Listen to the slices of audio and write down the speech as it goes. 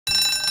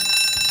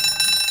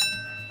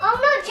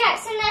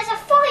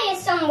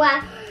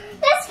somewhere.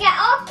 Let's get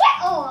our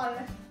kit on.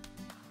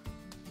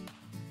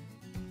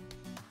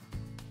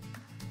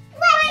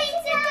 Ready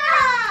to go!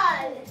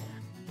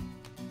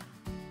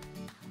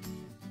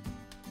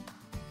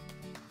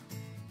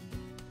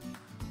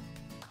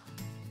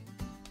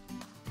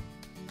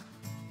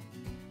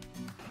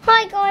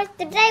 Hi guys,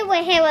 today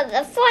we're here at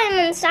the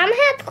Fireman Sam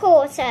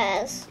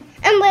headquarters.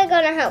 And we're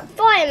going to help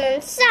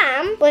Fireman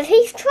Sam with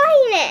his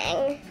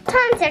training.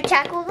 Time to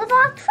check all of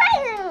our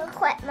training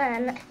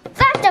equipment.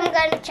 First I'm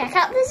going to check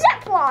out the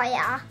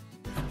zipwire.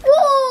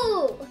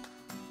 Woo!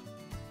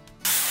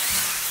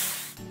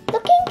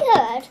 Looking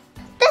good.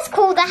 Let's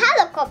call the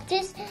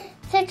helicopters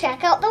to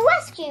check out the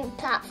rescue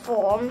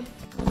platform.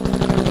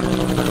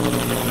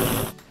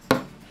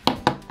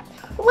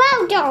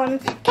 Well done.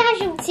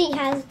 Casualty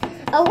has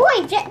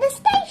arrived at the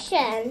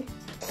station.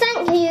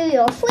 Thank you,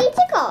 you're free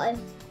to go.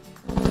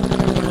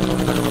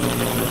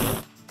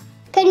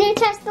 Can you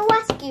test the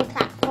rescue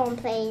platform,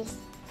 please?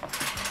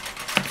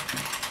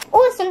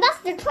 Awesome, that's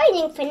the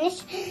training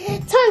finished.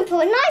 Time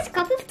for a nice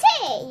cup of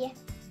tea.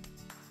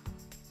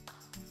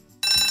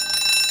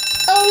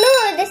 Oh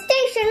no, the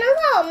station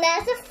alarm,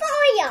 there's a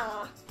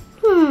fire.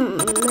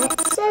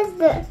 It says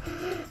that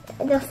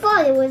the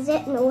fire was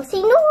at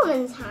Naughty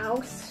Norman's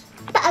house.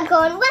 Better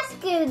go and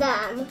rescue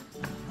them.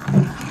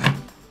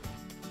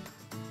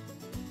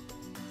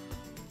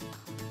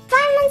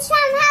 Fireman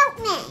Sam, help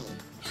me.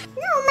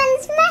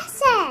 Norman's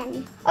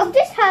missing. I've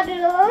just heard an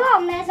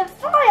alarm. There's a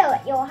fire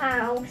at your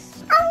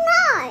house. Oh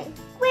no!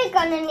 We're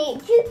gonna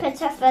need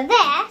Jupiter for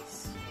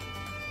this.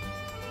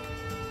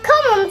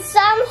 Come on,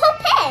 Sam,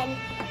 hop in.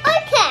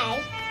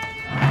 Okay.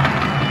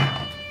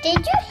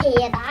 Did you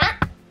hear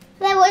that?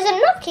 There was a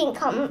knocking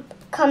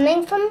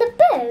coming from the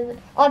boot.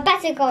 I'd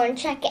better go and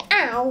check it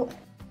out.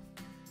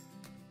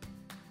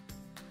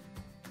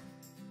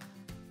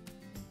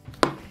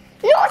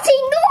 Naughty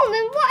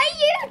Norman, what are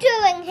you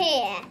doing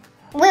here?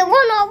 We're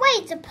on our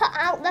way to put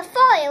out the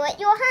fire at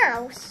your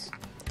house.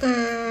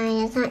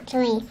 It's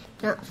actually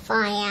not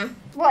fire.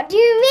 What do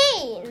you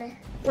mean?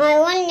 I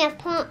wanted to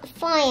put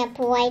fire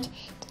parade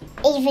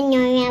even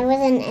though there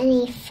wasn't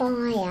any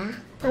fire.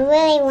 I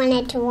really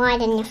wanted to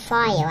widen the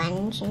fire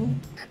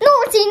engine.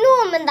 Naughty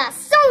Norman, that's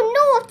so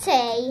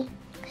naughty.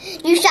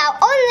 You shall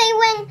only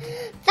win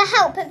the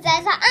help if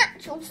there's an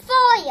actual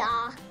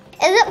fire.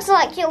 It looks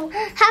like you'll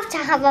have to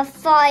have a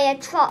fire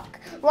truck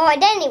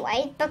ride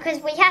anyway because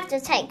we have to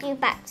take you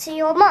back to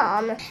your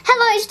mum.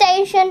 Hello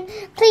station,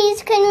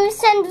 please can you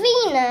send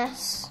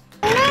Venus?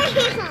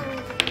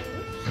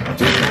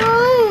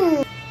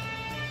 No.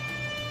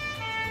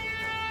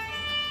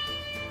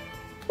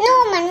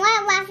 Norman,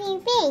 where have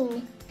you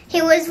been?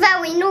 He was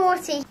very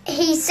naughty.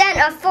 He sent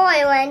a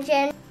fire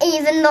engine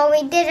even though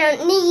he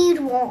didn't need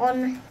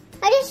one.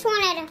 I just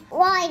wanted to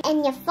ride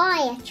in your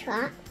fire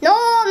truck.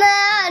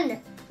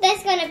 Norman!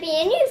 There's going to be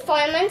a new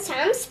Fireman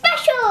Sam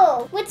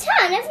special!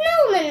 Return of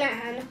Norman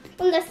Man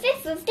on the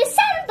 5th of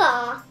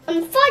December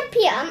on 5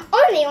 PM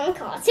only on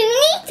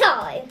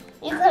Cartoonito.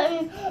 You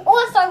can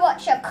also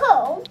watch a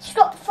cool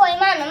stop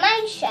frame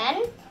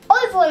animation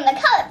over on the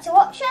Character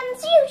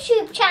Options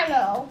YouTube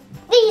channel.